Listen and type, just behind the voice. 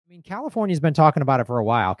mean, California's been talking about it for a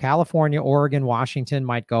while. California, Oregon, Washington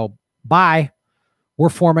might go, bye. We're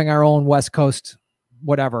forming our own West Coast,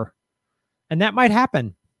 whatever. And that might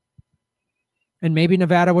happen. And maybe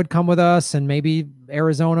Nevada would come with us, and maybe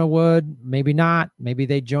Arizona would, maybe not. Maybe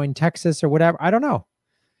they join Texas or whatever. I don't know.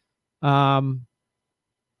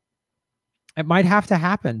 It might have to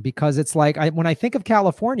happen because it's like, when I think of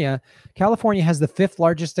California, California has the 5th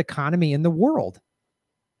largest economy in the world.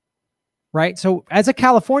 Right. So as a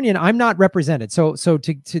Californian, I'm not represented. So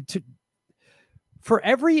for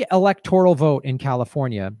every electoral vote in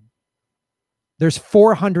California, there's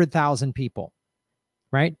 400,000 people.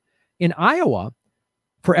 Right. In Iowa,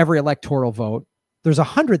 for every electoral vote, there's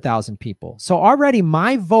 100,000 people. So already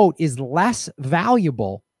my vote is less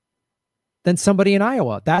valuable than somebody in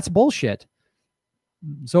Iowa. That's bullshit.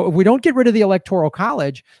 So if we don't get rid of the electoral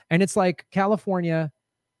college, and it's like California,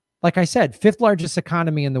 like I said, 5th largest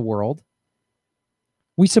economy in the world.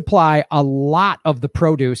 We supply a lot of the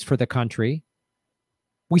produce for the country.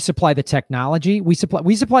 We supply the technology. We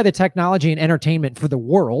supply the technology and entertainment for the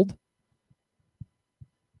world.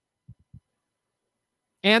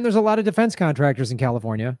 And there's a lot of defense contractors in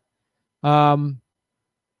California.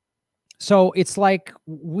 So it's like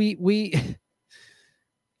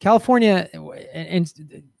California, and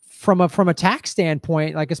from a tax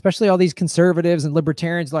standpoint, like especially all these conservatives and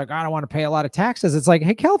libertarians, like, I don't want to pay a lot of taxes. It's like,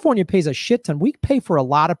 hey, California pays a shit ton. We pay for a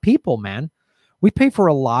lot of people, man. We pay for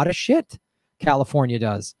a lot of shit. California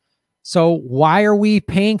does. So why are we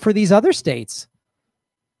paying for these other states?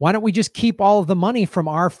 Why don't we just keep all of the money from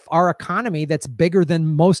our economy that's bigger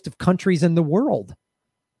than most of countries in the world?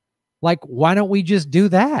 Like, why don't we just do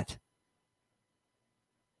that?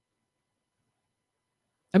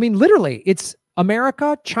 I mean, literally, it's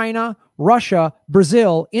America, China, Russia,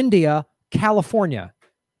 Brazil, India, California.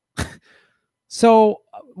 So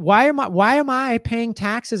why am I paying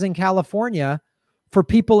taxes in California for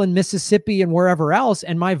people in Mississippi and wherever else,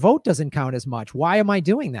 and my vote doesn't count as much? Why am I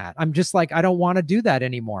doing that? I'm just like, I don't want to do that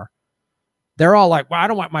anymore. They're all like, well, I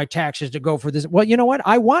don't want my taxes to go for this. Well, you know what?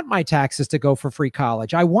 I want my taxes to go for free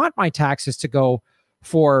college. I want my taxes to go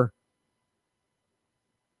for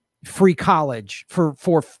free college, for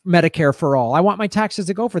Medicare for all. I want my taxes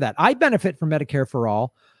to go for that. I benefit from Medicare for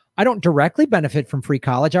all. I don't directly benefit from free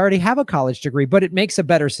college. I already have a college degree, but it makes a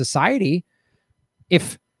better society.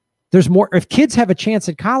 If kids have a chance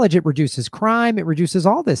at college, it reduces crime. It reduces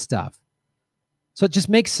all this stuff. So it just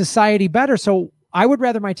makes society better. So I would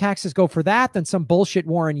rather my taxes go for that than some bullshit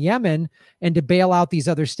war in Yemen and to bail out these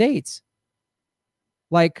other states.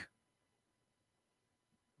 Like,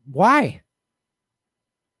 why?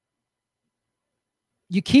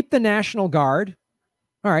 You keep the National Guard.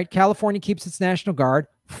 All right, California keeps its National Guard.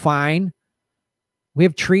 Fine. We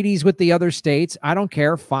have treaties with the other states. I don't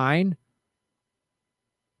care. Fine.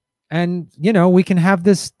 And, you know, we can have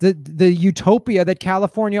this, the utopia that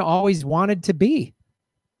California always wanted to be,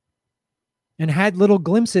 and had little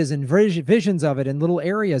glimpses and visions of it in little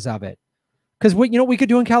areas of it. Because what we could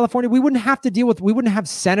do in California, we wouldn't have to we wouldn't have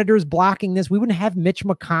senators blocking this. We wouldn't have Mitch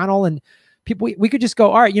McConnell and people. We could just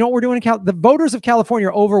go, all right, you know what we're doing in the voters of California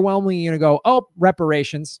are overwhelmingly going to go, oh,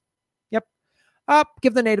 reparations. Yep. Up,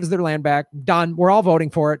 give the natives their land back. Done. We're all voting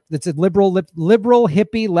for it. It's a liberal,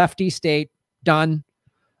 hippie, lefty state. Done.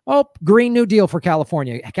 Oh, Green New Deal for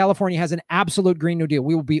California. California has an absolute Green New Deal.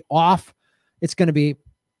 We will be off. It's going to be,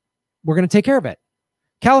 we're going to take care of it.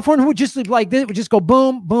 California would just like this, would just go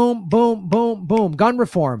boom, boom, boom, boom, boom. Gun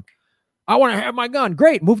reform. I want to have my gun.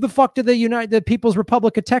 Great. Move the fuck to the People's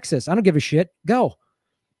Republic of Texas. I don't give a shit. Go.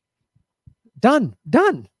 Done.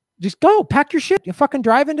 Done. Just go. Pack your shit. You fucking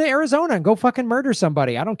drive into Arizona and go fucking murder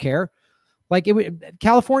somebody. I don't care. Like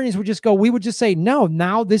Californians would just go, we would just say, no,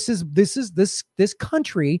 now this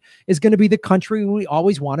country is going to be the country we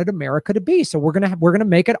always wanted America to be. So we're going to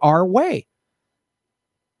make it our way.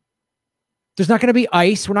 There's not going to be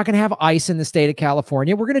ICE. We're not going to have ICE in the state of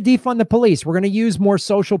California. We're going to defund the police. We're going to use more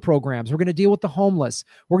social programs. We're going to deal with the homeless.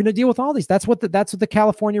 We're going to deal with all these. That's what the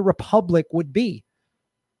California Republic would be.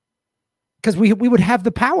 Because we would have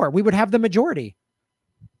the power. We would have the majority.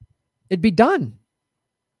 It'd be done.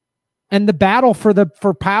 And the battle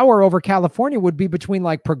for power over California would be between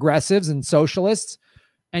like progressives and socialists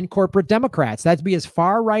and corporate Democrats. That'd be as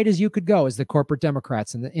far right as you could go as the corporate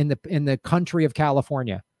Democrats in the country of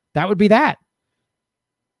California. That would be that.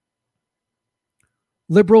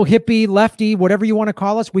 Liberal, hippie, lefty, whatever you want to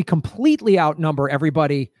call us, we completely outnumber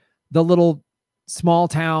everybody. The little small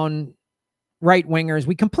town right wingers,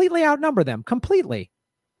 we completely outnumber them. Completely.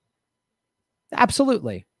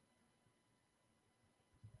 Absolutely.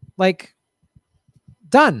 Like,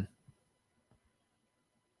 done.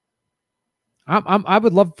 I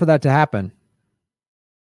would love for that to happen.